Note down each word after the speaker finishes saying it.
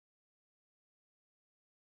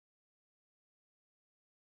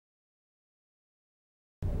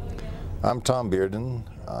I'm Tom Bearden.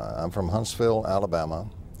 I'm from Huntsville, Alabama.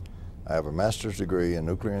 I have a master's degree in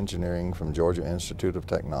nuclear engineering from Georgia Institute of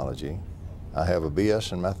Technology. I have a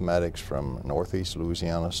BS in mathematics from Northeast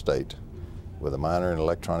Louisiana State with a minor in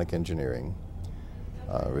electronic engineering.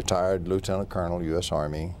 Retired Lieutenant Colonel, U.S.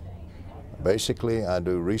 Army. Basically, I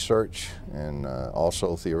do research and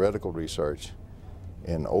also theoretical research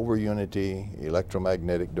in overunity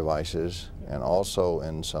electromagnetic devices and also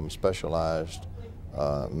in some specialized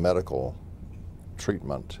medical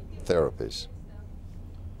treatment therapies.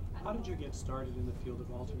 How did you get started in the field of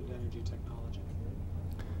alternate energy technology?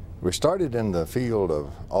 We started in the field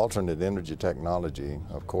of alternate energy technology,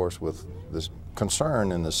 of course, with this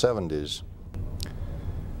concern in the 70s.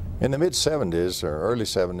 In the mid-70s, or early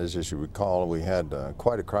 70s, as you recall, we had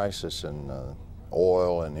quite a crisis in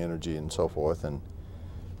oil and energy and so forth, and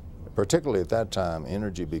particularly at that time,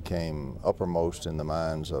 energy became uppermost in the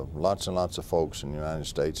minds of lots and lots of folks in the United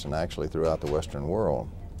States and actually throughout the Western world.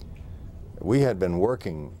 We had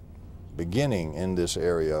been beginning in this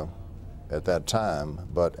area at that time,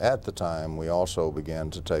 but at the time we also began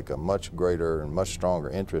to take a much greater and much stronger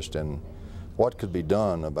interest in what could be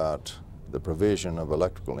done about the provision of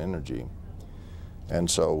electrical energy. And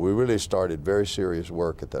so we really started very serious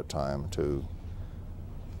work at that time to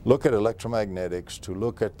look at electromagnetics, to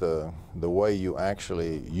look at the way you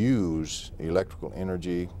actually use electrical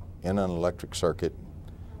energy in an electric circuit,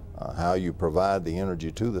 how you provide the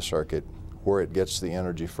energy to the circuit, where it gets the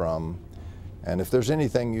energy from, and if there's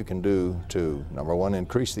anything you can do to, number one,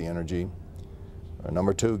 increase the energy,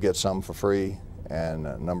 number two, get some for free, and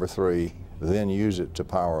number three, then use it to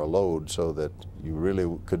power a load so that you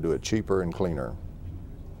really could do it cheaper and cleaner.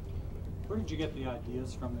 Where did you get the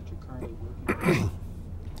ideas from that you're currently working on?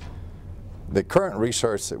 The current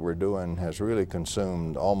research that we're doing has really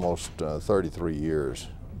consumed almost 33 years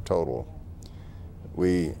total.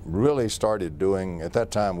 We really started doing, at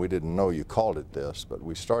that time we didn't know you called it this, but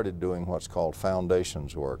we started doing what's called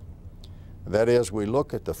foundations work. That is, we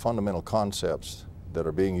look at the fundamental concepts that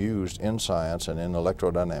are being used in science and in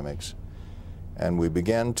electrodynamics, and we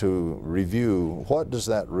began to review, what does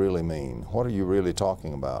that really mean? What are you really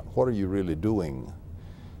talking about? What are you really doing?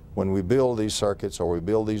 When we build these circuits or we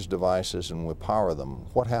build these devices and we power them,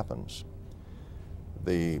 what happens?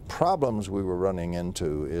 The problems we were running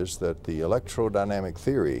into is that the electrodynamic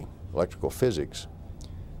theory, electrical physics,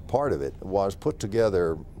 part of it was put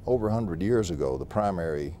together over 100 years ago, the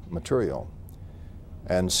primary material.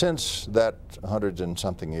 And since that 100 and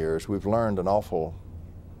something years, we've learned an awful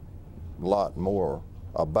lot more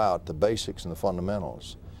about the basics and the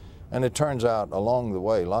fundamentals. And it turns out along the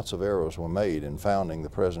way lots of errors were made in founding the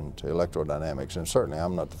present electrodynamics, and certainly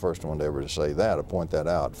I'm not the first one to ever say that or point that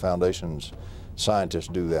out. Foundations scientists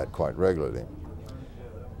do that quite regularly.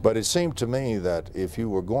 But it seemed to me that if you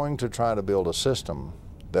were going to try to build a system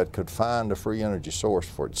that could find a free energy source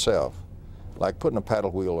for itself, like putting a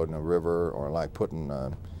paddle wheel in a river or like putting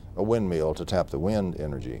a windmill to tap the wind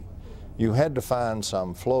energy, you had to find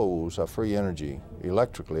some flows of free energy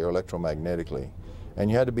electrically or electromagnetically, and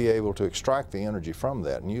you had to be able to extract the energy from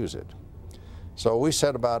that and use it. So we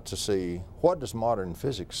set about to see, what does modern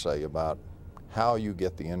physics say about how you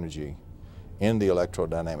get the energy in the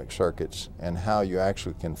electrodynamic circuits and how you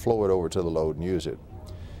actually can flow it over to the load and use it.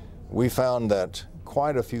 We found that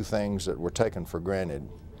quite a few things that were taken for granted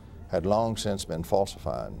had long since been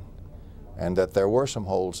falsified, and that there were some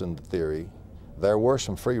holes in the theory. There were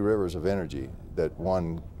some free rivers of energy that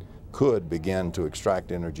one could begin to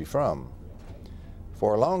extract energy from.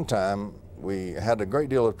 For a long time, we had a great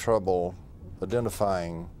deal of trouble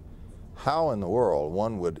identifying how in the world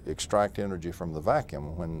one would extract energy from the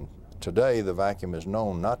vacuum, when today the vacuum is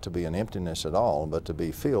known not to be an emptiness at all, but to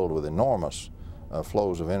be filled with enormous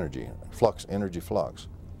flows of energy flux.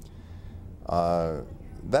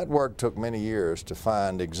 That work took many years to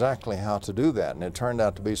find exactly how to do that, and it turned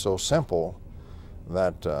out to be so simple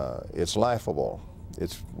that it's laughable.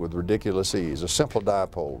 It's with ridiculous ease. A simple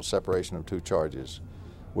dipole, separation of two charges,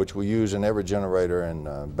 which we use in every generator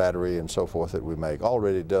and battery and so forth that we make,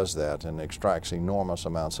 already does that and extracts enormous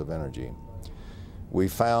amounts of energy. We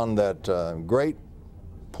found that a great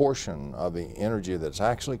portion of the energy that's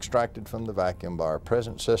actually extracted from the vacuum by our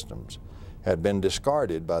present systems had been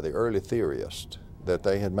discarded by the early theorists, that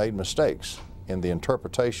they had made mistakes in the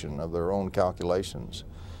interpretation of their own calculations.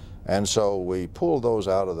 And so we pulled those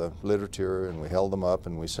out of the literature and we held them up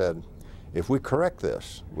and we said, if we correct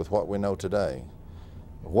this with what we know today,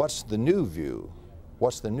 what's the new view?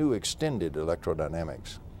 What's the new extended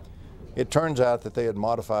electrodynamics? It turns out that they had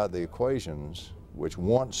modified the equations which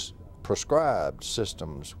once prescribed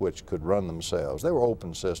systems which could run themselves. They were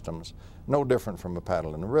open systems, no different from a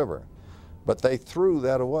paddle in a river. But they threw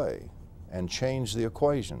that away and changed the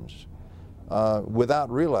equations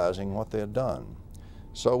without realizing what they had done.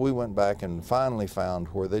 So we went back and finally found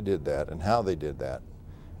where they did that and how they did that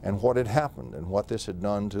and what had happened and what this had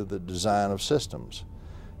done to the design of systems.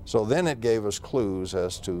 So then it gave us clues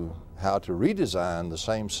as to how to redesign the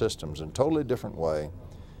same systems in a totally different way,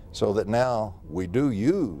 so that now we do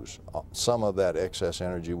use some of that excess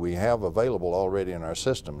energy we have available already in our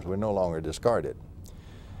systems. We no longer discard it.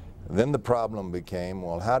 Then the problem became,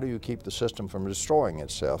 well, how do you keep the system from destroying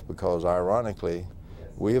itself? Because ironically,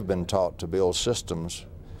 we have been taught to build systems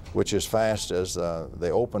which, as fast as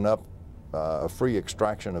they open up a free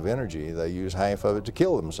extraction of energy, they use half of it to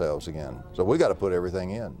kill themselves again. So we got to put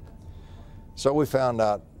everything in. So we found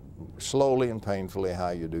out slowly and painfully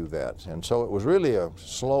how you do that. And so it was really a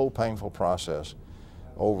slow, painful process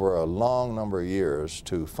over a long number of years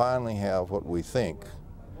to finally have what we think,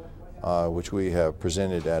 which we have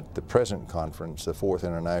presented at the present conference, the 4th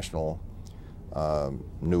International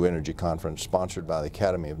New Energy Conference, sponsored by the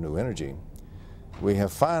Academy of New Energy. We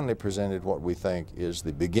have finally presented what we think is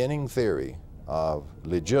the beginning theory of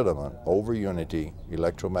legitimate overunity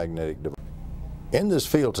electromagnetic devices. In this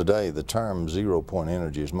field today, the term zero-point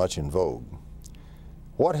energy is much in vogue.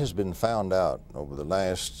 What has been found out over the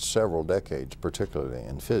last several decades, particularly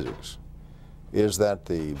in physics, is that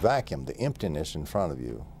the vacuum, the emptiness in front of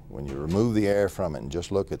you, when you remove the air from it and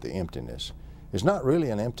just look at the emptiness, is not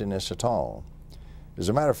really an emptiness at all. As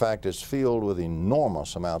a matter of fact, it's filled with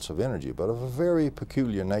enormous amounts of energy, but of a very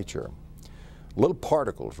peculiar nature. Little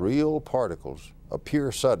particles, real particles,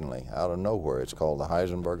 appear suddenly out of nowhere. It's called the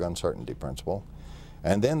Heisenberg uncertainty principle.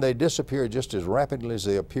 And then they disappear just as rapidly as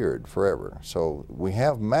they appeared forever. So we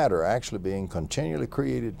have matter actually being continually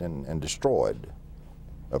created and destroyed,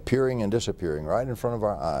 appearing and disappearing right in front of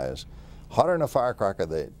our eyes, hotter than a firecracker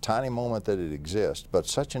the tiny moment that it exists, but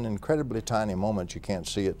such an incredibly tiny moment you can't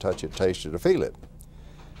see it, touch it, taste it, or feel it.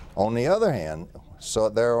 On the other hand, so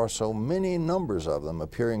there are so many numbers of them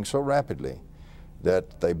appearing so rapidly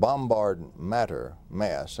that they bombard matter,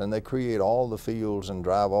 mass, and they create all the fields and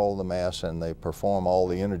drive all the mass, and they perform all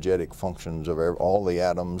the energetic functions of all the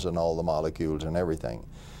atoms and all the molecules and everything.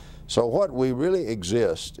 So what we really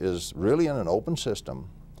exist is really in an open system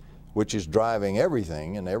which is driving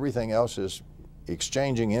everything, and everything else is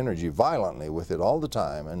exchanging energy violently with it all the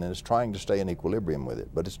time, and it's trying to stay in equilibrium with it,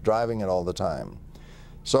 but it's driving it all the time.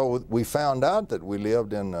 So we found out that we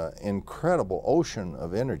lived in an incredible ocean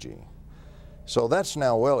of energy. So that's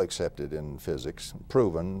now well accepted in physics,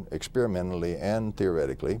 proven experimentally and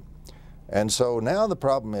theoretically. And so now the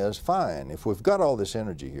problem is, fine, if we've got all this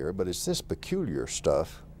energy here, but it's this peculiar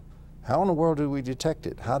stuff, how in the world do we detect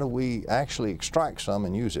it? How do we actually extract some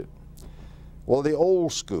and use it? Well, the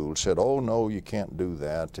old school said, oh no, you can't do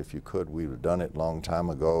that. If you could, we'd have done it a long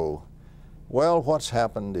time ago. Well, what's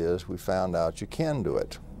happened is we found out you can do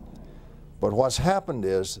it. But what's happened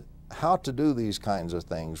is how to do these kinds of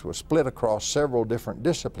things was split across several different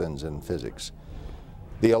disciplines in physics.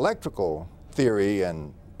 The electrical theory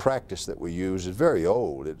and practice that we use is very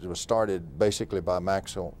old. It was started basically by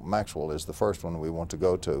Maxwell. Maxwell is the first one we want to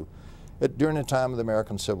go to. During the time of the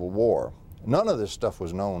American Civil War. None of this stuff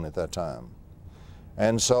was known at that time.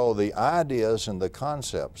 And so the ideas and the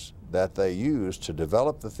concepts that they use to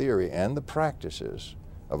develop the theory and the practices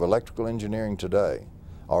of electrical engineering today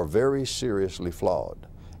are very seriously flawed.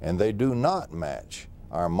 And they do not match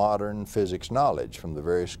our modern physics knowledge from the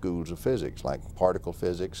various schools of physics, like particle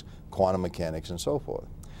physics, quantum mechanics, and so forth.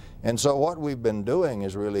 And so what we've been doing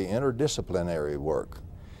is really interdisciplinary work.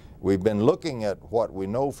 We've been looking at what we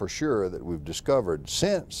know for sure that we've discovered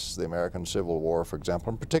since the American Civil War, for example,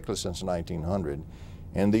 and particularly since 1900,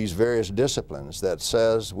 in these various disciplines that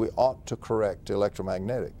says we ought to correct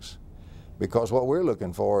electromagnetics. Because what we're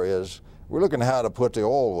looking for is, we're looking at how to put the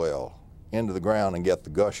oil well into the ground and get the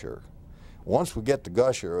gusher. Once we get the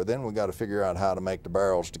gusher, then we've got to figure out how to make the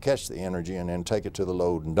barrels to catch the energy and then take it to the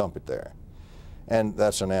load and dump it there. And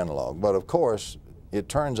that's an analog. But of course, it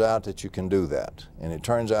turns out that you can do that. And it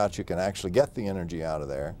turns out you can actually get the energy out of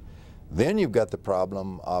there. Then you've got the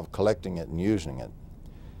problem of collecting it and using it.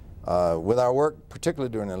 With our work,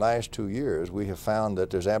 particularly during the last 2 years, we have found that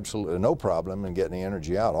there's absolutely no problem in getting the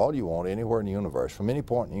energy out. All you want anywhere in the universe, from any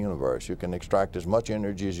point in the universe, you can extract as much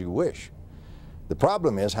energy as you wish. The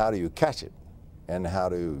problem is, how do you catch it and how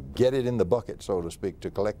to get it in the bucket, so to speak,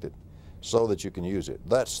 to collect it so that you can use it.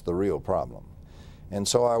 That's the real problem. And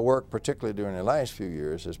so our work, particularly during the last few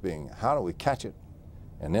years, is being, how do we catch it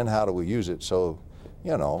and then how do we use it? So,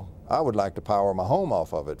 you know, I would like to power my home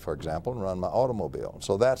off of it, for example, and run my automobile.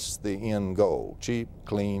 So that's the end goal, cheap,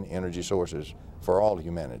 clean energy sources for all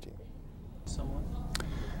humanity. Someone?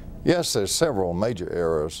 Yes, there's several major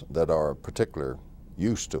errors that are of particular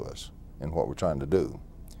use to us in what we're trying to do.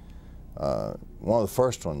 One of the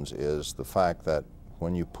first ones is the fact that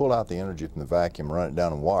when you pull out the energy from the vacuum and run it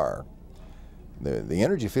down a wire, the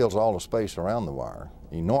energy fills all the space around the wire,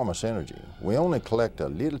 enormous energy. We only collect a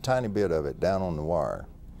little tiny bit of it down on the wire.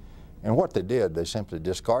 And what they did, they simply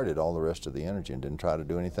discarded all the rest of the energy and didn't try to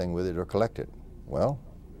do anything with it or collect it. Well,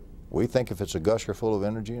 we think if it's a gusher full of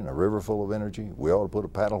energy and a river full of energy, we ought to put a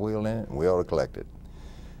paddle wheel in it and we ought to collect it.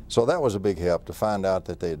 So that was a big help to find out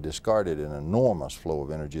that they had discarded an enormous flow of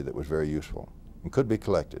energy that was very useful and could be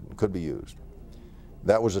collected and could be used.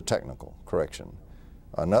 That was a technical correction.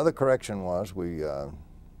 Another correction was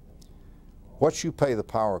what you pay the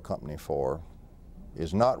power company for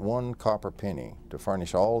is not one copper penny to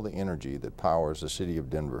furnish all the energy that powers the city of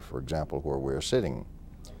Denver, for example, where we're sitting.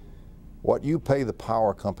 What you pay the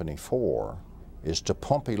power company for is to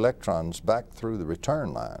pump electrons back through the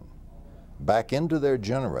return line, back into their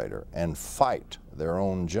generator, and fight their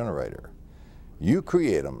own generator. You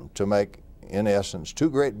create them to make, in essence,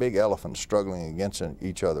 two great big elephants struggling against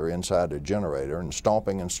each other inside a generator and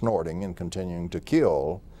stomping and snorting and continuing to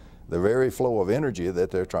kill the very flow of energy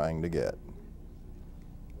that they're trying to get.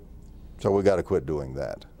 So we got to quit doing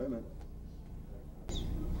that. Wait a minute.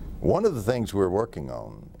 One of the things we're working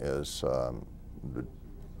on is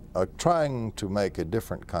trying to make a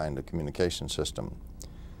different kind of communication system.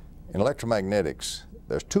 In electromagnetics,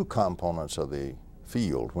 there's two components of the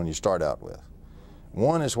field when you start out with.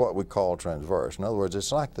 One is what we call transverse. In other words,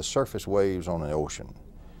 it's like the surface waves on an ocean.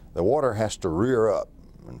 The water has to rear up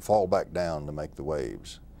and fall back down to make the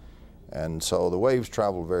waves. And so the waves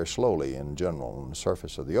travel very slowly in general on the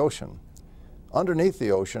surface of the ocean. Underneath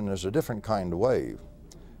the ocean is a different kind of wave.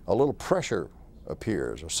 A little pressure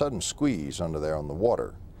appears, a sudden squeeze under there on the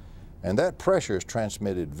water. And that pressure is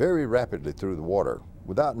transmitted very rapidly through the water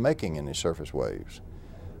without making any surface waves.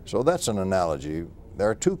 So that's an analogy. There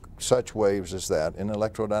are two such waves as that in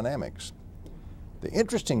electrodynamics. The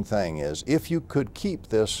interesting thing is, if you could keep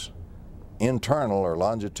this internal or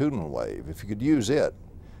longitudinal wave, if you could use it,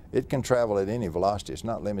 it can travel at any velocity. It's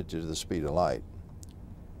not limited to the speed of light.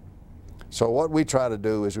 So what we try to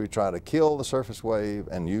do is we try to kill the surface wave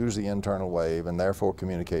and use the internal wave and therefore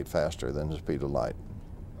communicate faster than the speed of light.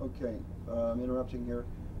 Okay, I'm interrupting here.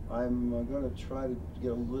 I'm going to try to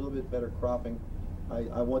get a little bit better cropping.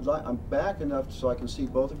 I'm back enough so I can see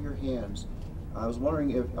both of your hands. I was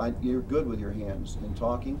wondering if you're good with your hands in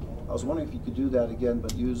talking. I was wondering if you could do that again,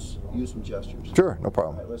 but use some gestures. Sure, no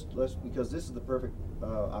problem. All right, let's because this is the perfect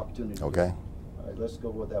opportunity. Okay. All right, let's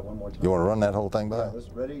go with that one more time. You want to run that whole thing by? Yeah, let's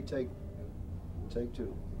ready, take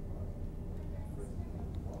two.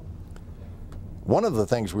 One of the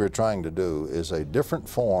things we're trying to do is a different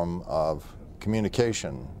form of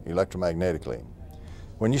communication electromagnetically.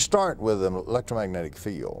 When you start with an electromagnetic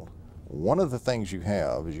field, one of the things you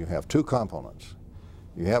have is you have two components.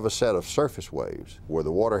 You have a set of surface waves where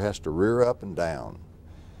the water has to rear up and down.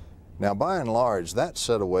 Now, by and large, that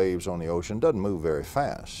set of waves on the ocean doesn't move very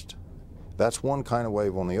fast. That's one kind of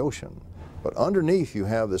wave on the ocean. But underneath you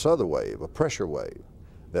have this other wave, a pressure wave,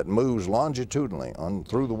 that moves longitudinally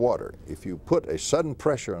through the water. If you put a sudden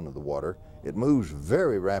pressure under the water, it moves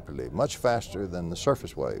very rapidly, much faster than the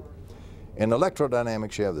surface wave. In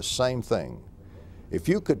electrodynamics, you have the same thing. If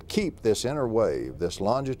you could keep this inner wave, this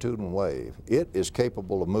longitudinal wave, it is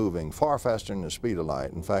capable of moving far faster than the speed of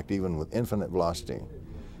light, in fact, even with infinite velocity.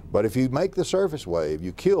 But if you make the surface wave,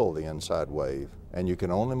 you kill the inside wave, and you can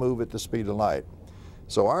only move at the speed of light.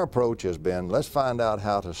 So our approach has been, let's find out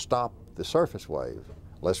how to stop the surface wave.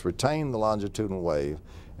 Let's retain the longitudinal wave,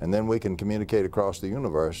 and then we can communicate across the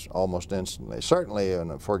universe almost instantly. Certainly,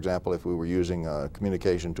 for example, if we were using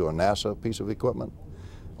communication to a NASA piece of equipment,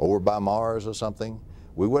 over by Mars or something,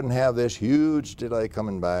 we wouldn't have this huge delay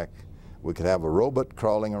coming back. We could have a robot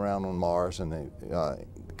crawling around on Mars, and the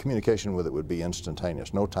communication with it would be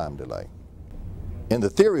instantaneous, no time delay. In the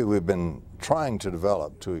theory we've been trying to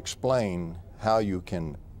develop to explain how you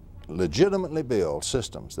can legitimately build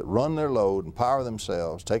systems that run their load and power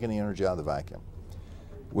themselves, taking the energy out of the vacuum,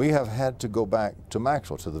 we have had to go back to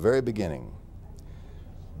Maxwell, to the very beginning,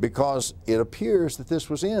 because it appears that this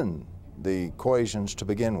was in the equations to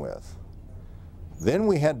begin with. Then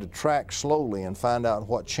we had to track slowly and find out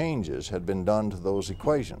what changes had been done to those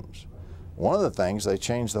equations. One of the things, they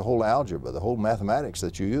changed the whole algebra, the whole mathematics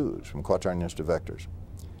that you use, from quaternions to vectors.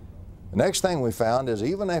 The next thing we found is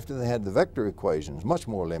even after they had the vector equations, much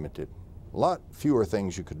more limited, a lot fewer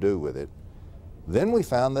things you could do with it, then we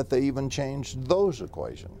found that they even changed those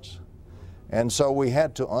equations. And so we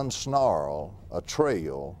had to unsnarl a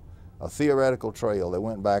trail a theoretical trail that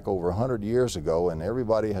went back over 100 years ago, and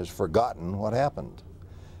everybody has forgotten what happened.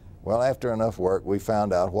 Well, after enough work, we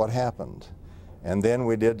found out what happened. And then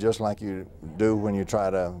we did just like you do when you try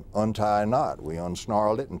to untie a knot. We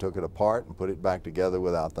unsnarled it and took it apart and put it back together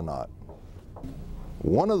without the knot.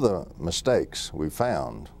 One of the mistakes we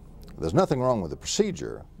found, there's nothing wrong with the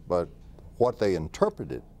procedure, but what they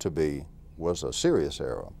interpreted to be was a serious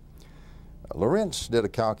error. Lorentz did a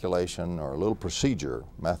calculation or a little procedure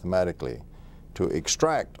mathematically to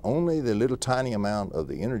extract only the little tiny amount of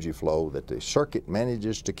the energy flow that the circuit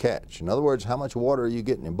manages to catch. In other words, how much water you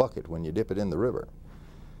get in a bucket when you dip it in the river.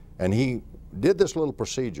 And he did this little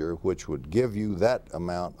procedure which would give you that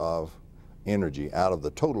amount of energy out of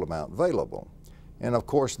the total amount available. And of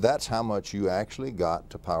course, that's how much you actually got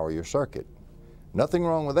to power your circuit. Nothing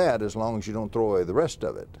wrong with that as long as you don't throw away the rest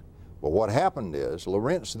of it. But what happened is,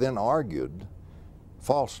 Lorentz then argued,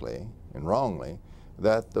 falsely and wrongly,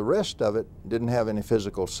 that the rest of it didn't have any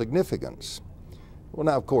physical significance. Well,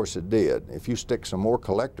 now, of course, it did. If you stick some more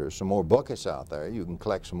collectors, some more buckets out there, you can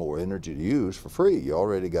collect some more energy to use for free. You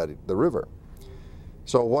already got it, the river.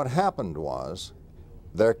 So what happened was,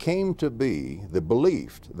 there came to be the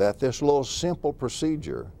belief that this little simple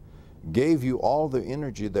procedure gave you all the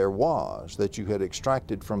energy there was that you had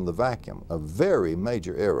extracted from the vacuum, a very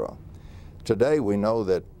major error. Today we know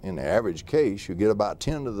that in the average case you get about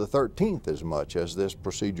 10 to the 13th as much as this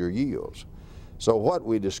procedure yields. So what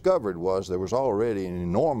we discovered was there was already an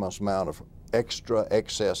enormous amount of extra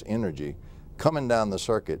excess energy coming down the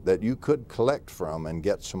circuit that you could collect from and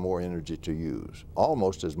get some more energy to use,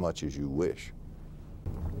 almost as much as you wish.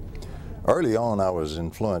 Early on, I was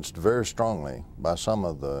influenced very strongly by some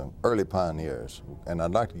of the early pioneers, and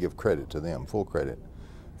I'd like to give credit to them, full credit.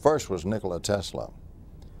 First was Nikola Tesla.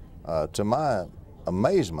 To my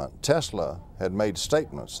amazement, Tesla had made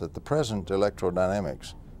statements that the present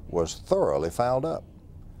electrodynamics was thoroughly fouled up.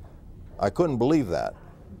 I couldn't believe that.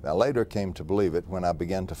 I later came to believe it when I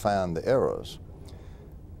began to find the errors.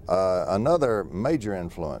 Another major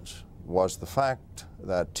influence was the fact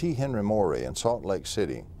that T. Henry Morey in Salt Lake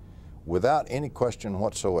City, without any question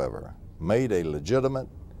whatsoever, made a legitimate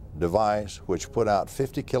device which put out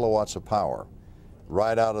 50 kilowatts of power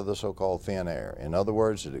right out of the so-called thin air. In other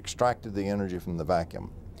words, it extracted the energy from the vacuum.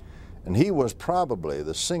 And he was probably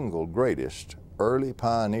the single greatest early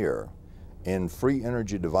pioneer in free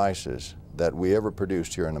energy devices that we ever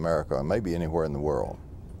produced here in America, or maybe anywhere in the world.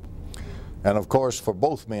 And of course, for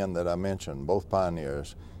both men that I mentioned, both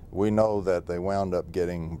pioneers, we know that they wound up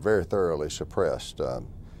getting very thoroughly suppressed.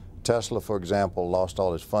 Tesla, for example, lost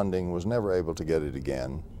all his funding, was never able to get it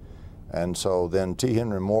again. And so then T.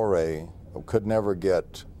 Henry Morey could never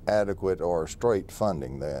get adequate or straight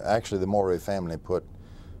funding. Actually, the Morey family put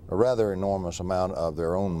a rather enormous amount of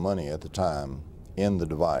their own money at the time in the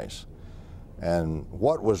device. And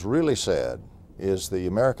what was really sad is the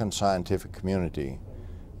American scientific community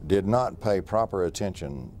did not pay proper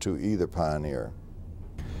attention to either pioneer.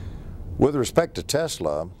 With respect to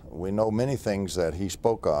Tesla, we know many things that he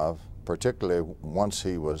spoke of, particularly once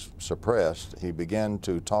he was suppressed. He began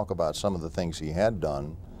to talk about some of the things he had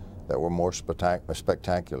done that were more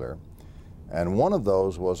spectacular. And one of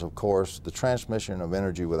those was, of course, the transmission of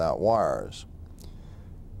energy without wires.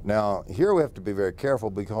 Now, here we have to be very careful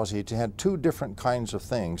because he had two different kinds of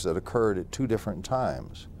things that occurred at two different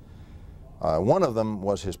times. One of them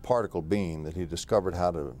was his particle beam, that he discovered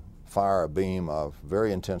how to fire a beam of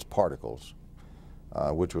very intense particles,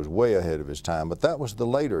 which was way ahead of his time, but that was the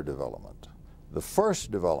later development. The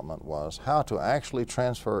first development was how to actually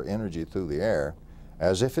transfer energy through the air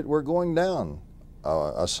as if it were going down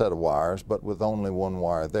a set of wires, but with only one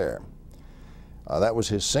wire there. That was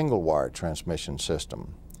his single wire transmission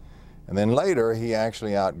system. And then later he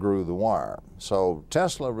actually outgrew the wire. So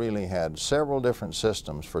Tesla really had several different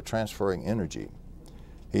systems for transferring energy.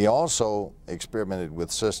 He also experimented with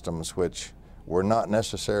systems which were not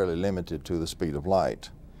necessarily limited to the speed of light.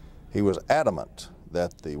 He was adamant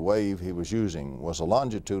that the wave he was using was a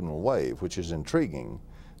longitudinal wave, which is intriguing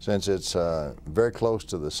since it's very close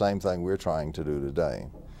to the same thing we're trying to do today.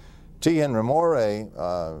 T. Henry Morey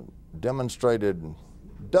demonstrated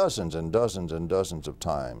dozens and dozens and dozens of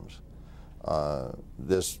times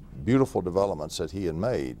this beautiful developments that he had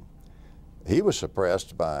made. He was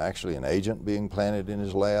suppressed by actually an agent being planted in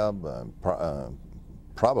his lab,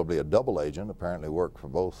 probably a double agent, apparently worked for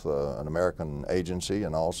both an American agency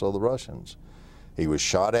and also the Russians. He was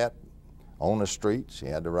shot at on the streets. He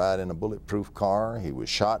had to ride in a bulletproof car. He was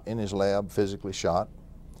shot in his lab, physically shot.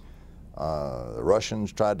 The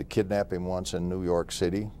Russians tried to kidnap him once in New York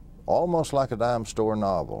City, almost like a dime store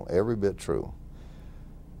novel, every bit true.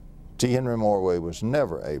 T. Henry Morway was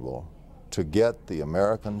never able to get the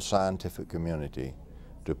American scientific community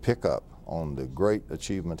to pick up on the great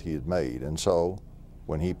achievement he had made. And so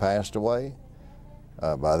when he passed away,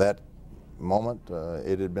 by that moment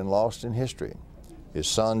it had been lost in history. His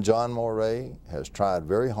son John Morway has tried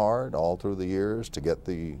very hard all through the years to get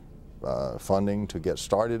the funding to get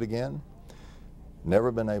started again.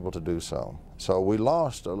 Never been able to do so. So we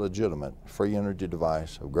lost a legitimate free energy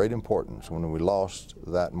device of great importance when we lost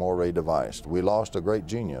that Morway device. We lost a great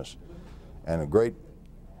genius, and a great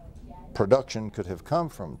production could have come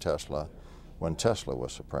from Tesla when Tesla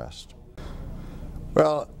was suppressed.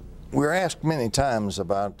 Well, we're asked many times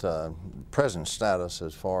about present status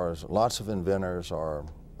as far as lots of inventors are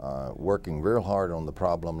working real hard on the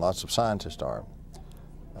problem, lots of scientists are.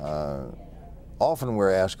 Often we're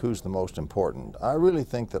asked who's the most important. I really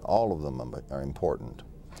think that all of them are important.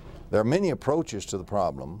 There are many approaches to the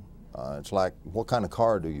problem. It's like, what kind of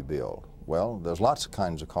car do you build? Well, there's lots of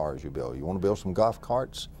kinds of cars you build. You want to build some golf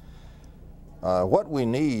carts? What we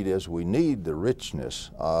need is we need the richness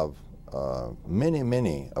of many,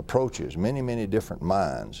 many approaches, many, many different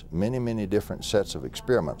minds, many, many different sets of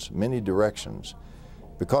experiments, many directions,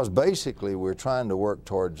 because basically we're trying to work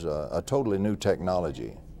towards a totally new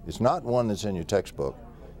technology. It's not one that's in your textbook.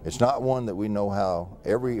 It's not one that we know how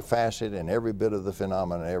every facet and every bit of the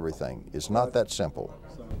phenomenon and everything. It's not that simple.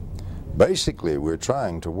 Basically, we're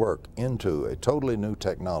trying to work into a totally new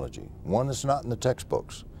technology, one that's not in the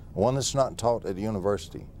textbooks, one that's not taught at a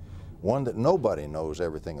university, one that nobody knows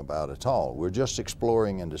everything about at all. We're just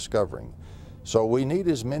exploring and discovering. So we need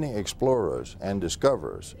as many explorers and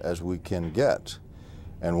discoverers as we can get.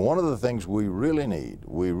 And one of the things we really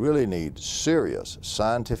need serious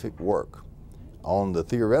scientific work on the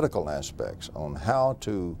theoretical aspects, on how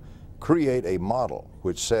to create a model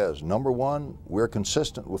which says, number one, we're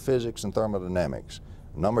consistent with physics and thermodynamics.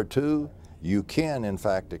 Number two, you can in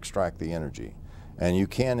fact extract the energy, and you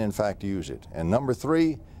can in fact use it. And number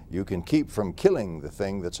three, you can keep from killing the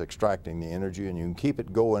thing that's extracting the energy, and you can keep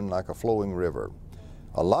it going like a flowing river.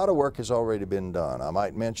 A lot of work has already been done. I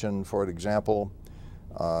might mention, for example,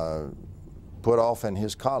 Puthoff and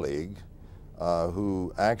his colleague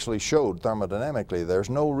who actually showed thermodynamically there's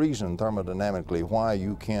no reason thermodynamically why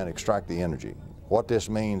you can't extract the energy. What this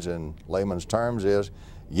means in layman's terms is,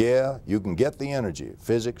 yeah, you can get the energy.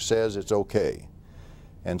 Physics says it's okay.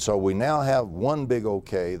 And so we now have one big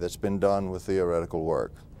okay that's been done with theoretical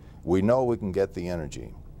work. We know we can get the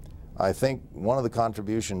energy. I think one of the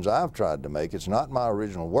contributions I've tried to make, it's not my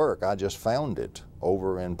original work, I just found it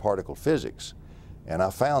over in particle physics. And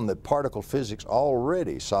I found that particle physics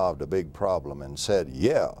already solved a big problem and said,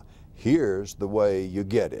 yeah, here's the way you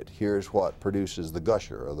get it. Here's what produces the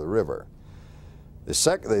gusher or the river.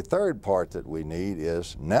 The third part that we need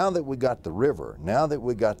is, now that we got the river, now that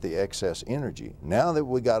we got the excess energy, now that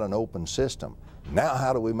we got an open system, now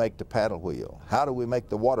how do we make the paddle wheel? How do we make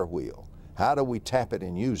the water wheel? How do we tap it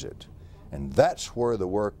and use it? And that's where the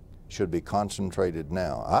work should be concentrated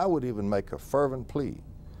now. I would even make a fervent plea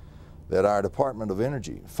that our Department of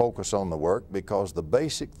Energy focus on the work, because the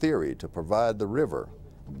basic theory to provide the river,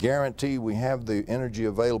 guarantee we have the energy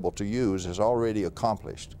available to use, is already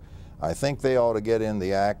accomplished. I think they ought to get in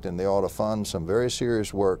the act, and they ought to fund some very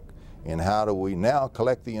serious work in how do we now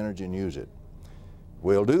collect the energy and use it.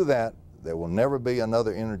 We'll do that, there will never be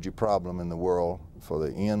another energy problem in the world till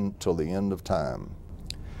the end of time.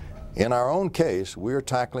 In our own case, we're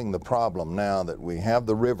tackling the problem now that we have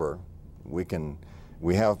the river.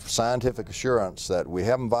 We have scientific assurance that we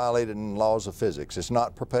haven't violated any laws of physics. It's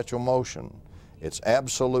not perpetual motion. It's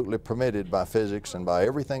absolutely permitted by physics and by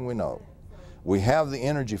everything we know. We have the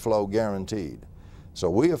energy flow guaranteed. So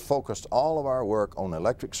we have focused all of our work on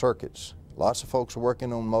electric circuits. Lots of folks are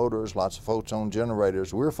working on motors, lots of folks on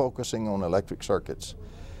generators. We're focusing on electric circuits.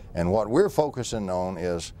 And what we're focusing on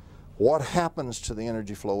is what happens to the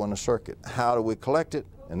energy flow in a circuit. How do we collect it,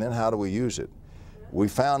 and then how do we use it? We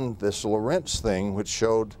found this Lorentz thing which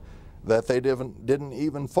showed that they didn't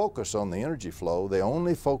even focus on the energy flow. They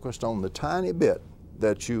only focused on the tiny bit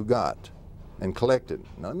that you got and collected.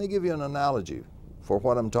 Now let me give you an analogy for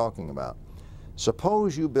what I'm talking about.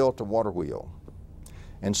 Suppose you built a water wheel,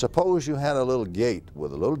 and suppose you had a little gate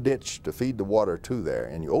with a little ditch to feed the water to there,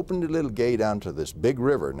 and you opened a little gate onto this big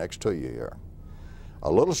river next to you here. A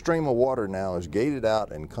little stream of water now is gated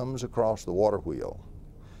out and comes across the water wheel.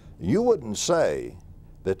 You wouldn't say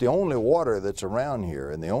that the only water that's around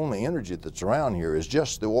here and the only energy that's around here is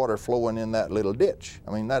just the water flowing in that little ditch.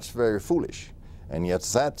 I mean, that's very foolish. And yet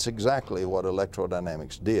that's exactly what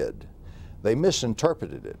electrodynamics did. They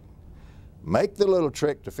misinterpreted it. Make the little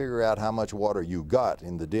trick to figure out how much water you got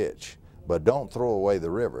in the ditch, but don't throw away the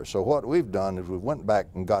river. So what we've done is we went back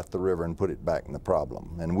and got the river and put it back in the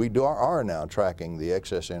problem. And we are now tracking the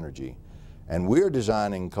excess energy, and we're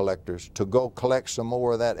designing collectors to go collect some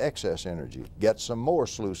more of that excess energy, get some more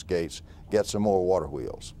sluice gates, get some more water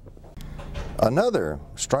wheels. Another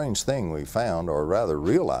strange thing we found, or rather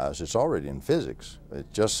realized, it's already in physics. It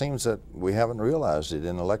just seems that we haven't realized it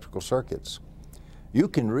in electrical circuits. You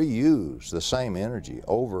can reuse the same energy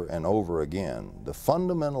over and over again. The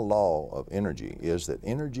fundamental law of energy is that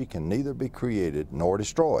energy can neither be created nor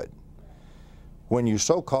destroyed. When you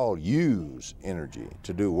so-called use energy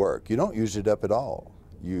to do work, you don't use it up at all.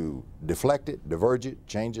 You deflect it, diverge it,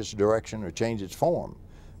 change its direction, or change its form.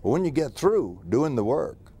 But when you get through doing the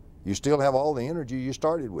work, you still have all the energy you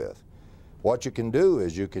started with. What you can do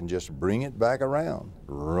is you can just bring it back around,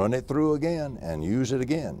 run it through again, and use it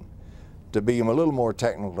again. To be a little more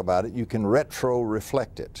technical about it, you can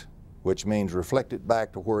retro-reflect it, which means reflect it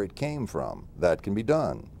back to where it came from. That can be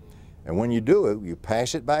done. And when you do it, you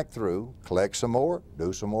pass it back through, collect some more,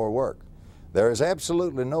 do some more work. There is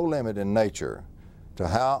absolutely no limit in nature to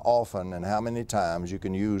how often and how many times you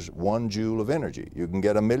can use 1 joule of energy. You can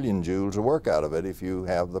get 1,000,000 joules of work out of it if you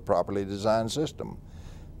have the properly designed system.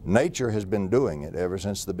 Nature has been doing it ever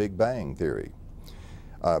since the Big Bang theory.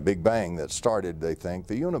 Big Bang that started, they think,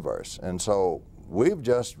 the universe. And so we've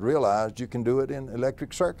just realized you can do it in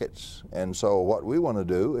electric circuits. And so what we want to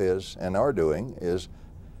do is, and are doing, is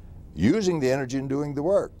using the energy and doing the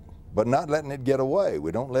work, but not letting it get away.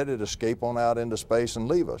 We don't let it escape on out into space and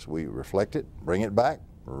leave us. We reflect it, bring it back,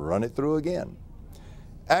 run it through again.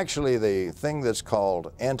 Actually, the thing that's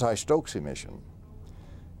called anti-Stokes emission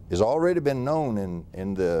has already been known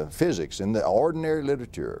in the physics, in the ordinary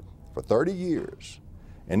literature, for 30 years.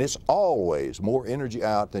 And it's always more energy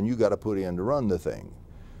out than you got to put in to run the thing.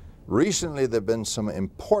 Recently, there have been some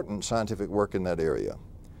important scientific work in that area.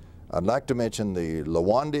 I'd like to mention the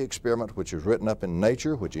Lawande experiment, which is written up in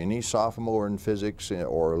Nature, which any sophomore in physics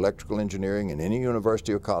or electrical engineering in any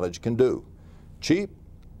university or college can do. Cheap,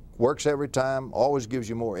 works every time, always gives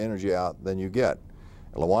you more energy out than you get.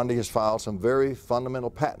 Lawande has filed some very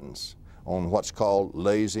fundamental patents on what's called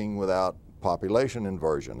lasing without population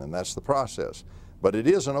inversion, and that's the process. But it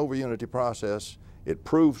is an overunity process. It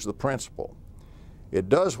proves the principle. It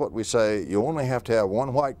does what we say, you only have to have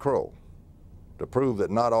one white crow to prove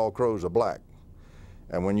that not all crows are black.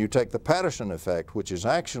 And when you take the Patterson effect, which is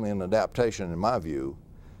actually an adaptation in my view,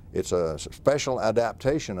 it's a special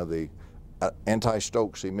adaptation of the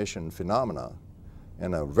anti-Stokes emission phenomena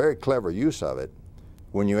and a very clever use of it.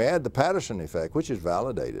 When you add the Patterson effect, which is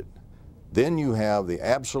validated, then you have the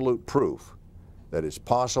absolute proof that it's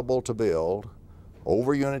possible to build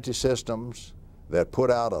overunity systems that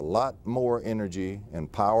put out a lot more energy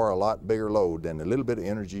and power a lot bigger load than the little bit of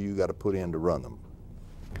energy you got to put in to run them.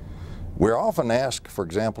 We're often asked, for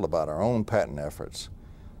example, about our own patent efforts.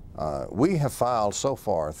 We have filed so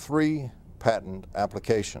far 3 patent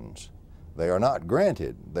applications. They are not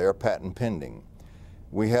granted, they are patent pending.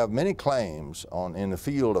 We have many claims in the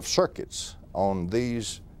field of circuits on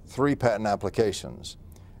these 3 patent applications.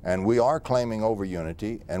 And we are claiming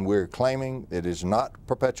overunity, and we're claiming it is not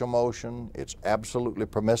perpetual motion, it's absolutely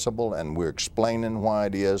permissible, and we're explaining why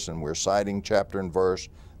it is, and we're citing chapter and verse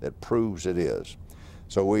that proves it is.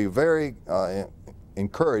 So we're very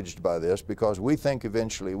encouraged by this because we think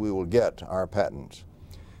eventually we will get our patents.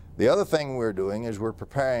 The other thing we're doing is we're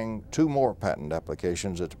preparing 2 more patent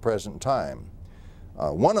applications at the present time.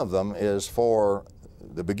 One of them is for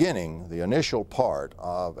the beginning, the initial part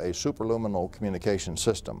of a superluminal communication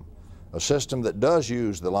system, a system that does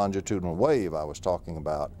use the longitudinal wave I was talking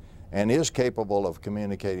about and is capable of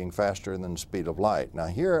communicating faster than the speed of light. Now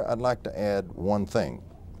here I'd like to add one thing.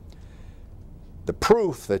 The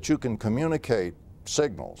proof that you can communicate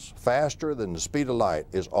signals faster than the speed of light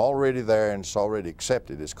is already there and it's already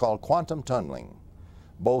accepted. It's called quantum tunneling.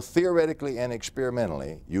 Both theoretically and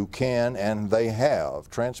experimentally, you can and they have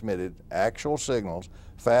transmitted actual signals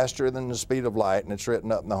faster than the speed of light, and it's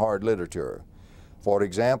written up in the hard literature. For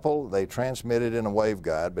example, they transmitted in a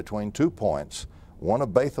waveguide between 2 points one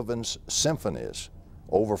of Beethoven's symphonies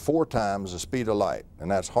over 4 times the speed of light,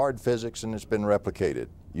 and that's hard physics and it's been replicated.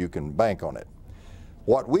 You can bank on it.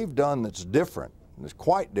 What we've done that's different, is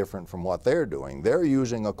quite different from what they're doing, they're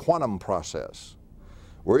using a quantum process.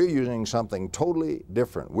 We're using something totally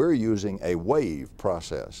different. We're using a wave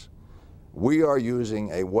process. We are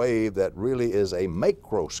using a wave that really is a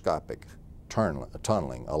macroscopic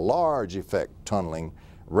tunneling, a large effect tunneling,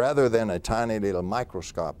 rather than a tiny little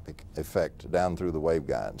microscopic effect down through the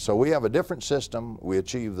waveguide. So we have a different system, we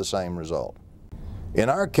achieve the same result. In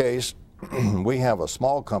our case, we have a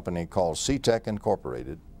small company called C-Tech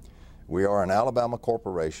Incorporated. We are an Alabama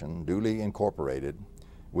corporation, duly incorporated.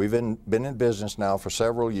 We've been in business now for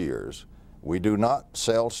several years. We do not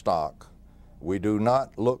sell stock. We do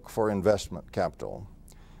not look for investment capital.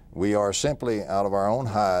 We are simply out of our own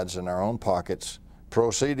hides and our own pockets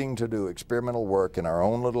proceeding to do experimental work in our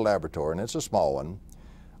own little laboratory, and it's a small one,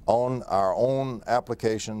 on our own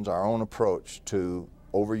applications, our own approach to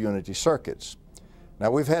overunity circuits. Now,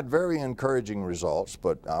 we've had very encouraging results,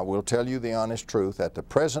 but I will tell you the honest truth. At the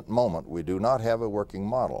present moment, we do not have a working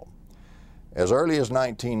model. As early as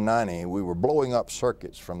 1990, we were blowing up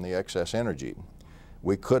circuits from the excess energy.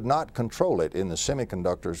 We could not control it in the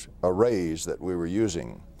semiconductors arrays that we were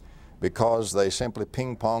using because they simply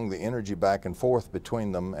ping-ponged the energy back and forth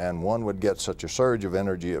between them, and one would get such a surge of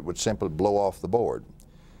energy it would simply blow off the board.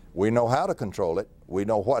 We know how to control it. We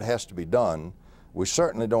know what has to be done. We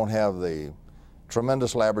certainly don't have the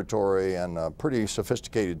tremendous laboratory and a pretty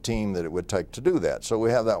sophisticated team that it would take to do that. So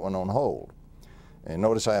we have that one on hold. And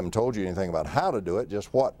notice I haven't told you anything about how to do it,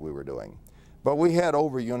 just what we were doing. But we had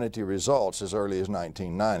overunity results as early as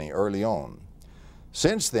 1990, early on.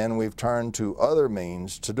 Since then, we've turned to other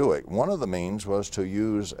means to do it. One of the means was to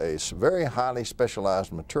use a very highly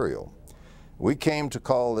specialized material. We came to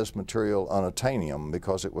call this material unobtainium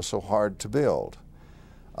because it was so hard to build.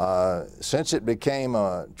 Since it became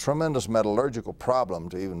a tremendous metallurgical problem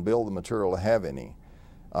to even build the material to have any,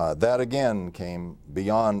 that again came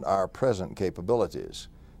beyond our present capabilities.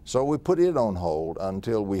 So we put it on hold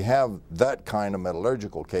until we have that kind of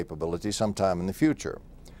metallurgical capability sometime in the future.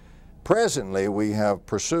 Presently, we have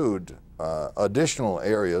pursued additional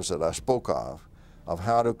areas that I spoke of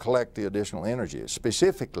how to collect the additional energy.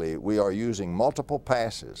 Specifically, we are using multiple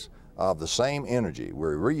passes of the same energy.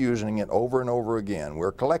 We're reusing it over and over again.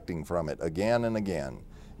 We're collecting from it again and again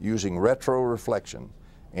using retroreflection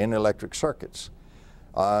in electric circuits.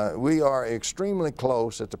 We are extremely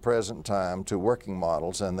close at the present time to working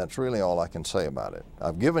models, and that's really all I can say about it.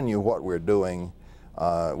 I've given you what we're doing.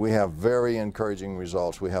 We have very encouraging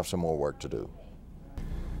results. We have some more work to do.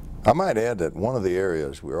 I might add that one of the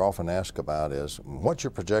areas we're often asked about is, what's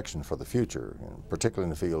your projection for the future, particularly in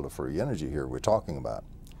the field of free energy here we're talking about?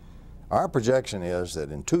 Our projection is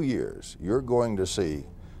that in 2 years, you're going to see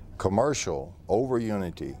commercial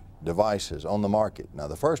overunity devices on the market. Now,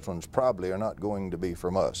 the first ones probably are not going to be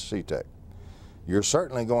from us, C-Tech. You're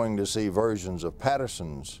certainly going to see versions of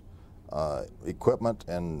Patterson's equipment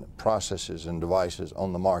and processes and devices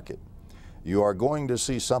on the market. You are going to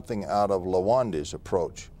see something out of Lawande's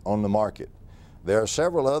approach on the market. There are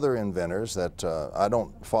several other inventors that I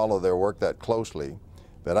don't follow their work that closely,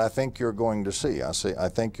 but I think you're going to see. I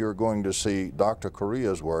think you're going to see Dr.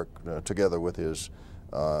 Correa's work together with his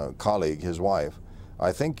colleague, his wife.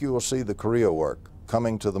 I think you will see the Correa work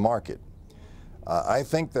coming to the market. I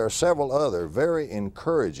think there are several other very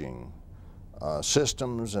encouraging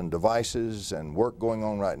systems and devices and work going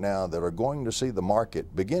on right now that are going to see the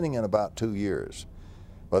market beginning in about 2 years.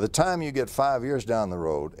 By the time you get 5 years down the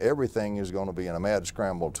road, everything is going to be in a mad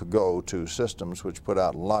scramble to go to systems which put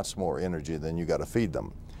out lots more energy than you got to feed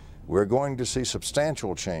them. We're going to see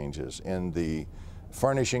substantial changes in the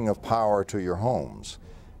furnishing of power to your homes.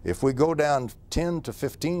 If we go down 10 to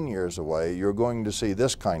 15 years away, you're going to see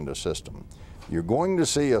this kind of system. You're going to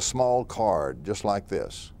see a small card just like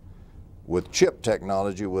this, with chip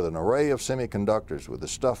technology, with an array of semiconductors, with the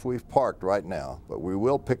stuff we've parked right now, but we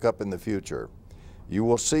will pick up in the future. You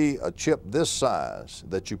will see a chip this size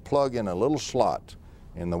that you plug in a little slot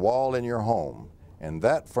in the wall in your home, and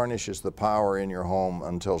that furnishes the power in your home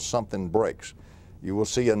until something breaks. You will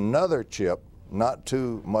see another chip, not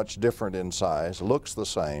too much different in size, looks the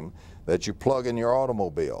same, that you plug in your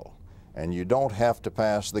automobile, and you don't have to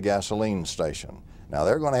pass the gasoline station. Now,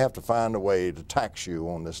 they're going to have to find a way to tax you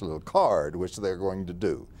on this little card, which they're going to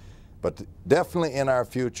do. But definitely in our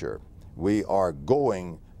future, we are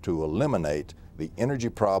going to eliminate the energy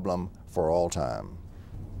problem for all time.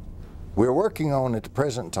 We're working on, at the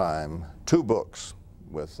present time, 2 books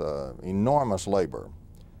with enormous labor.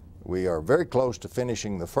 We are very close to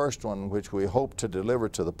finishing the first one, which we hope to deliver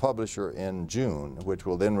to the publisher in June, which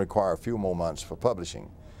will then require a few more months for publishing.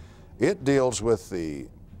 It deals with the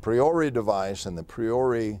priori device and the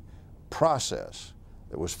priori process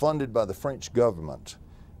that was funded by the French government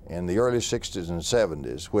in the early 60s and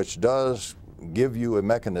 70s, which does give you a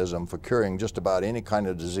mechanism for curing just about any kind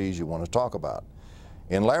of disease you want to talk about.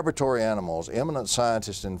 In laboratory animals, eminent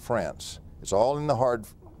scientists in France, it's all in the hard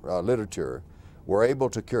literature, were able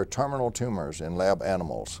to cure terminal tumors in lab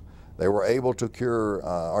animals. They were able to cure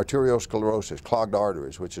arteriosclerosis, clogged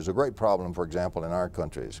arteries, which is a great problem, for example, in our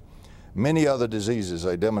countries. Many other diseases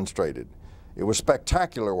they demonstrated. It was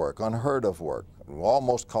spectacular work, unheard of work,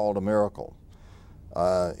 almost called a miracle.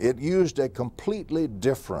 It used a completely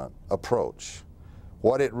different approach.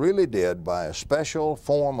 What it really did, by a special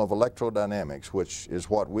form of electrodynamics, which is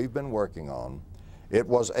what we've been working on, it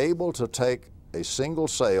was able to take a single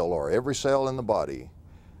cell or every cell in the body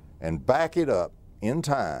and back it up in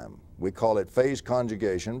time. We call it phase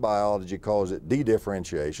conjugation. Biology calls it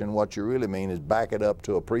de-differentiation. What you really mean is back it up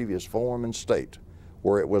to a previous form and state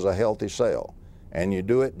where it was a healthy cell. And you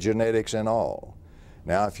do it genetics and all.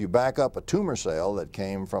 Now, if you back up a tumor cell that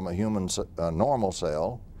came from a human normal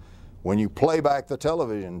cell, when you play back the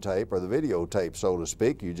television tape or the videotape, so to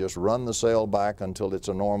speak, you just run the cell back until it's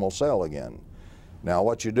a normal cell again. Now,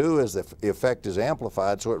 what you do is the effect is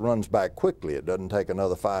amplified so it runs back quickly. It doesn't take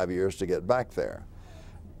another 5 years to get back there.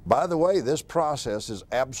 By the way, this process is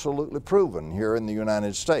absolutely proven here in the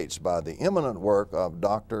United States by the eminent work of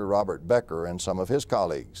Dr. Robert Becker and some of his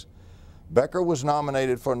colleagues. Becker was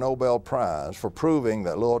nominated for a Nobel Prize for proving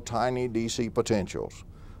that little tiny DC potentials,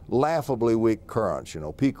 laughably weak currents,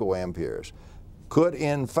 picoamperes, could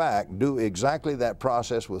in fact do exactly that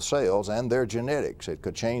process with cells and their genetics. It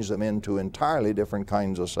could change them into entirely different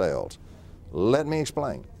kinds of cells. Let me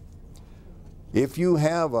explain. If you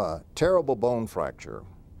have a terrible bone fracture,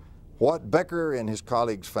 what Becker and his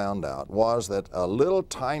colleagues found out was that a little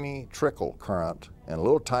tiny trickle current and a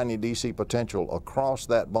little tiny DC potential across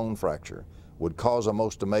that bone fracture would cause a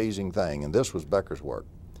most amazing thing, and this was Becker's work.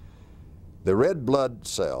 The red blood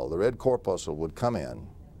cell, the red corpuscle, would come in.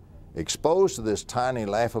 Exposed to this tiny,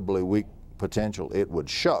 laughably weak potential, it would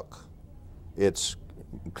shuck its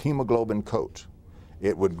hemoglobin coat.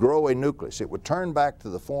 It would grow a nucleus. It would turn back to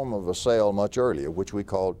the form of a cell much earlier, which we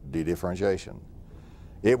call de-differentiation.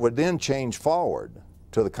 It would then change forward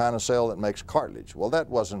to the kind of cell that makes cartilage. Well, that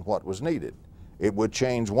wasn't what was needed. It would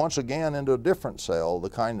change once again into a different cell, the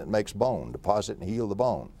kind that makes bone, deposit and heal the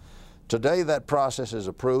bone. Today that process is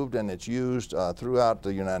approved and it's used throughout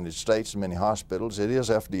the United States in many hospitals. It is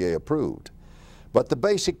FDA approved. But the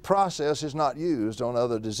basic process is not used on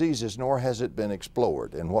other diseases, nor has it been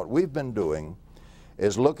explored. And what we've been doing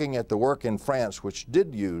is looking at the work in France, which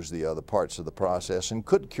did use the other parts of the process and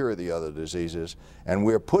could cure the other diseases, and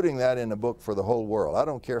we're putting that in a book for the whole world. I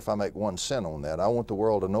don't care if I make 1 cent on that. I want the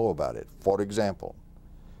world to know about it. For example,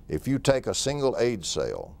 if you take a single AIDS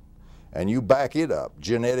cell and you back it up,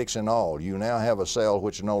 genetics and all, you now have a cell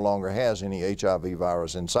which no longer has any HIV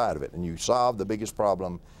virus inside of it, and you solve the biggest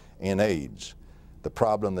problem in AIDS, the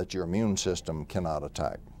problem that your immune system cannot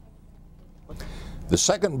attack. The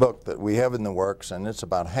second book that we have in the works, and it's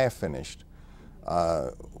about half finished,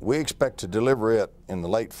 we expect to deliver it in the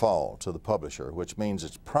late fall to the publisher, which means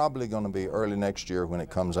it's probably going to be early next year when it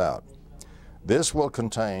comes out. This will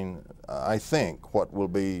contain, I think, what will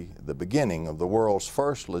be the beginning of the world's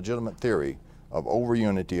first legitimate theory of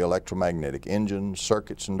overunity electromagnetic engines,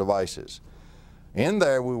 circuits, and devices. In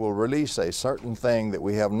there we will release a certain thing that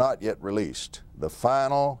we have not yet released, the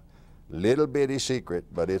final little bitty secret,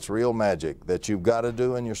 but it's real magic that you've got to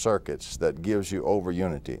do in your circuits that gives you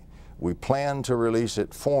overunity. We plan to release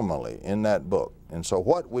it formally in that book. And so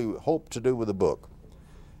what we hope to do with the book,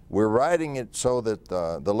 we're writing it so that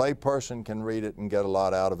the lay person can read it and get a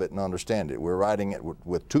lot out of it and understand it. We're writing it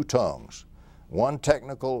with 2 tongues, one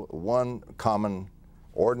technical, one common,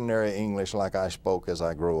 ordinary English like I spoke as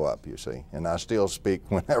I grew up, you see, and I still speak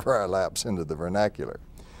whenever I lapse into the vernacular.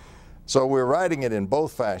 So we're writing it in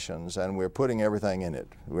both fashions and we're putting everything in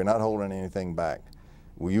it. We're not holding anything back.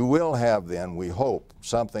 You will have then, we hope,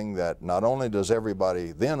 something that not only does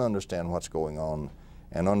everybody then understand what's going on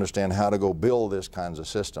and understand how to go build these kinds of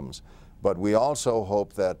systems, but we also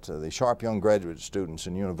hope that the sharp young graduate students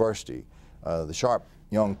in university, the sharp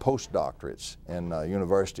young postdoctorates in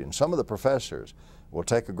university, and some of the professors will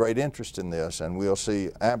take a great interest in this, and we'll see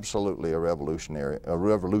absolutely a revolution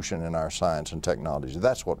in our science and technology.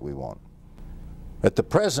 That's what we want. At the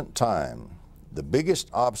present time, the biggest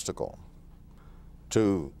obstacle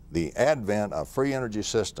to the advent of free energy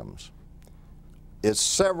systems has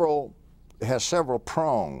several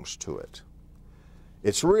prongs to it.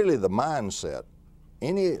 It's really the mindset.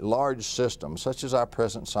 Any large system, such as our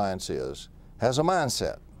present science is, has a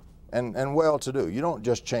mindset. And well-to-do. You don't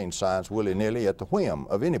just change science willy-nilly at the whim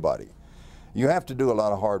of anybody. You have to do a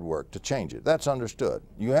lot of hard work to change it. That's understood.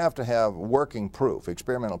 You have to have working proof,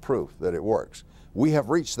 experimental proof that it works. We have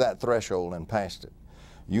reached that threshold and passed it.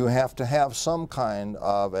 You have to have some kind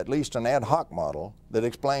of at least an ad hoc model that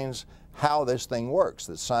explains how this thing works,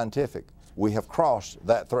 that's scientific. We have crossed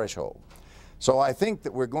that threshold. So I think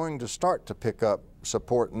that we're going to start to pick up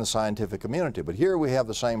support in the scientific community. But here we have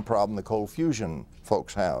the same problem the cold fusion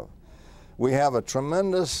folks have. We have a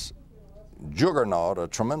tremendous juggernaut, a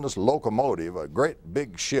tremendous locomotive, a great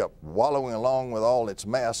big ship wallowing along with all its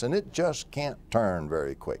mass, and it just can't turn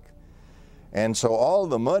very quick. And so all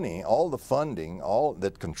the money, all the funding, all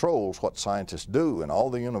that controls what scientists do and all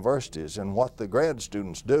the universities and what the grad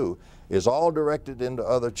students do is all directed into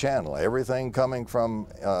other channels. Everything coming from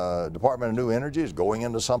Department of New Energy is going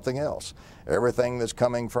into something else. Everything that's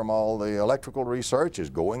coming from all the electrical research is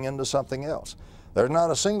going into something else. There's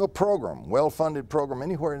not a single program, well-funded program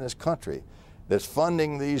anywhere in this country that's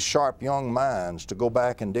funding these sharp young minds to go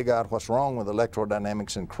back and dig out what's wrong with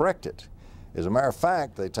electrodynamics and correct it. As a matter of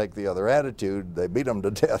fact, they take the other attitude, they beat them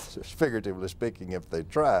to death, figuratively speaking, if they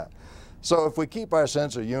try. So if we keep our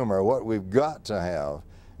sense of humor, what we've got to have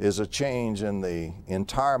is a change in the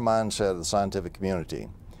entire mindset of the scientific community.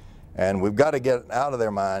 And we've got to get out of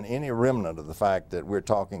their mind any remnant of the fact that we're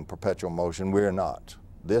talking perpetual motion. We're not.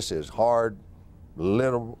 This is hard,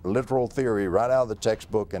 literal theory right out of the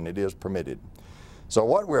textbook, and it is permitted. So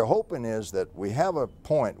what we're hoping is that we have a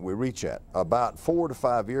point we reach at about 4 to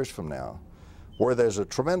 5 years from now where there's a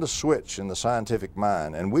tremendous switch in the scientific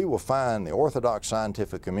mind, and we will find the orthodox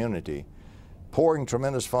scientific community pouring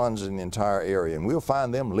tremendous funds in the entire area, and we'll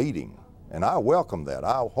find them leading. And I welcome that.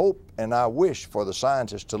 I hope and I wish for the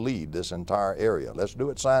scientists to lead this entire area. Let's do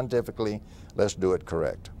it scientifically. Let's do it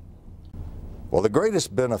correct. Well, the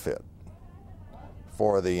greatest benefit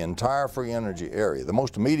for the entire free energy area, the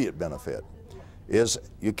most immediate benefit, is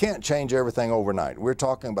you can't change everything overnight. We're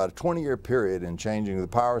talking about a 20-year period in changing the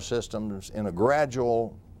power systems in a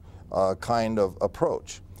gradual kind of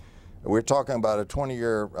approach. We're talking about a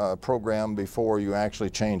 20-year program before you actually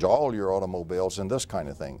change all your automobiles and this kind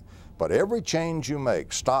of thing. But every change you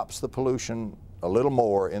make stops the pollution a little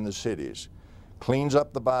more in the cities, cleans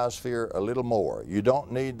up the biosphere a little more. You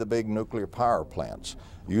don't need the big nuclear power plants.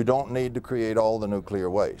 You don't need to create all the nuclear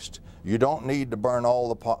waste. You don't need to burn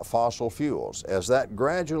all the fossil fuels. As that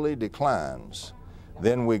gradually declines,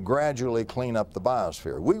 then we gradually clean up the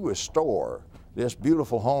biosphere. We restore this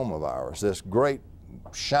beautiful home of ours, this great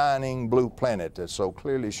shining blue planet that's so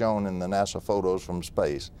clearly shown in the NASA photos from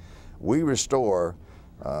space. We restore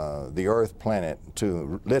the Earth planet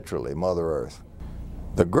to literally Mother Earth.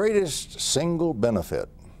 The greatest single benefit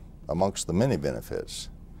amongst the many benefits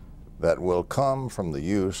that will come from the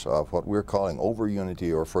use of what we're calling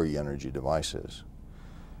overunity or free energy devices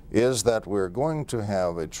is that we're going to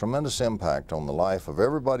have a tremendous impact on the life of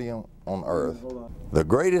everybody on Earth. The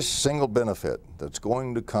greatest single benefit that's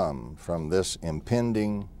going to come from this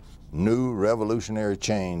impending new revolutionary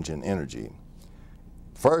change in energy,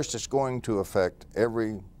 first, it's going to affect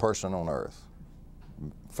every person on Earth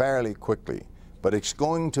fairly quickly, but it's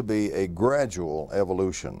going to be a gradual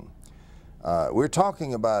evolution. We're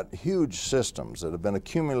talking about huge systems that have been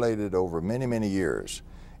accumulated over many, many years.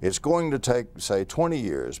 It's going to take, say, 20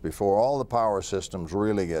 years before all the power systems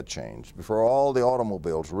really get changed, before all the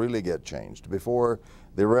automobiles really get changed, before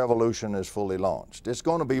the revolution is fully launched. It's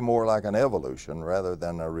going to be more like an evolution rather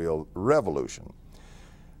than a real revolution.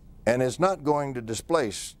 And it's not going to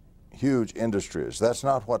displace huge industries. That's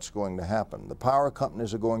not what's going to happen. The power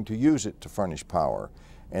companies are going to use it to furnish power.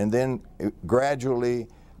 And then gradually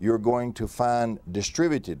you're going to find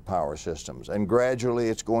distributed power systems, and gradually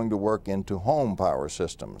it's going to work into home power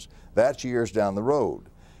systems. That's years down the road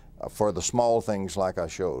for the small things like I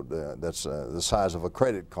showed. That's the size of a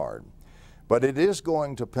credit card. But it is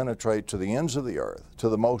going to penetrate to the ends of the earth, to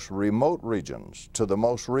the most remote regions, to the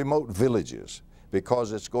most remote villages,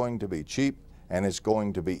 because it's going to be cheap and it's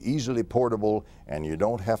going to be easily portable, and you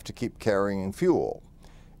don't have to keep carrying fuel.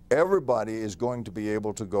 Everybody is going to be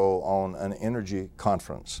able to go on an energy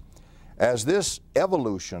conference. As this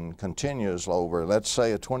evolution continues over, let's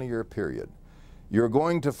say, a 20-year period, you're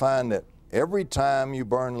going to find that every time you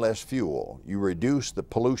burn less fuel, you reduce the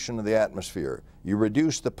pollution of the atmosphere, you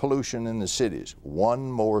reduce the pollution in the cities,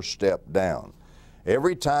 one more step down.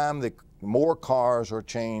 Every time the more cars are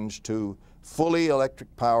changed to fully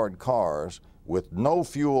electric powered cars with no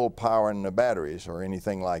fuel power in the batteries or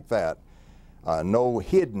anything like that, no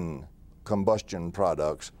hidden combustion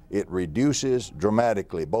products, it reduces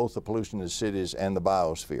dramatically both the pollution in the cities and the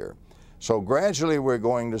biosphere. So gradually we're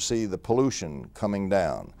going to see the pollution coming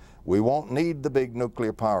down. We won't need the big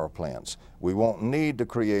nuclear power plants. We won't need to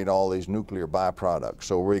create all these nuclear byproducts.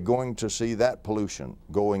 So we're going to see that pollution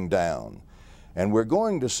going down. And we're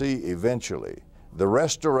going to see eventually the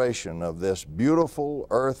restoration of this beautiful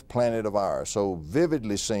Earth planet of ours, so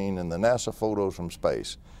vividly seen in the NASA photos from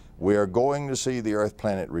space. We are going to see the Earth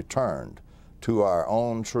planet returned to our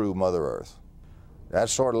own true Mother Earth.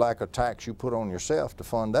 That's sort of like a tax you put on yourself to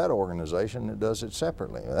fund that organization that does it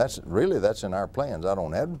separately. That's in our plans. I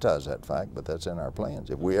don't advertise that fact, but that's in our plans.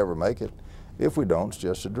 If we ever make it, If we don't, it's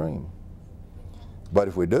just a dream. But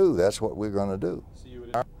if we do, that's what we're going to do. So you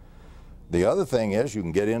would The other thing is you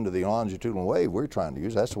can get into the longitudinal wave we're trying to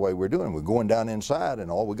use. That's the way we're doing. We're going down inside, and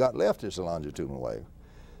all we got left is the longitudinal wave.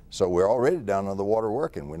 So we're already down in the water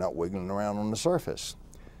working. We're not wiggling around on the surface.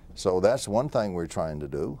 So that's one thing we're trying to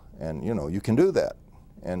do, and you know, you can do that.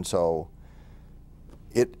 And so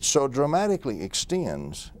it so dramatically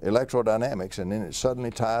extends electrodynamics, and then it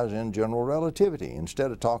suddenly ties in general relativity.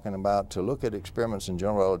 Instead of talking about, to look at experiments in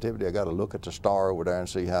general relativity, I got to look at the star over there and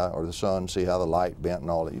see how, or the sun, see how the light bent and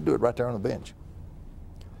all that. You do it right there on the bench.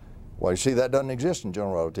 Well, you see, that doesn't exist in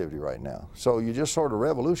general relativity right now. So you just sort of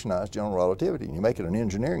revolutionize general relativity, and you make it an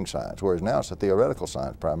engineering science, whereas now it's a theoretical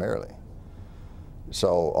science primarily. So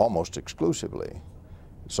almost exclusively.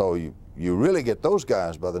 So you really get those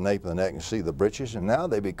guys by the nape of the neck and see the britches, and now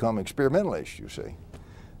they become experimentalists, you see.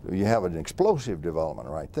 You have an explosive development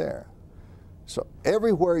right there. So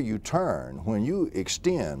everywhere you turn, when you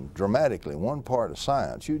extend dramatically one part of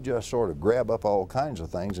science, you just sort of grab up all kinds of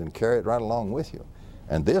things and carry it right along with you.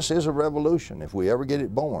 And this is a revolution if we ever get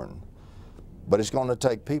it born. But it's going to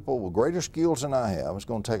take people with greater skills than I have. It's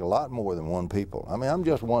going to take a lot more than one people. I mean, I'm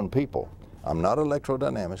just one people. I'm not an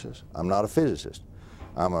electrodynamicist. I'm not a physicist.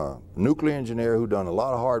 I'm a nuclear engineer who done a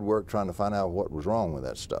lot of hard work trying to find out what was wrong with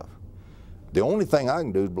that stuff. The only thing I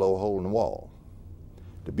can do is blow a hole in the wall.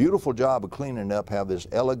 The beautiful job of cleaning it up, have this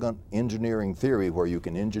elegant engineering theory where you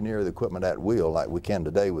can engineer the equipment at will like we can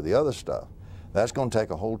today with the other stuff. That's going to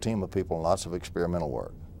take a whole team of people and lots of experimental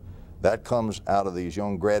work. That comes out of these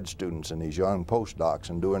young grad students and these young postdocs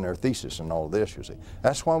and doing their thesis and all this, you see.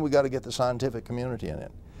 That's why we got to get the scientific community in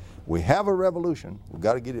it. We have a revolution, we've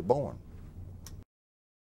got to get it born.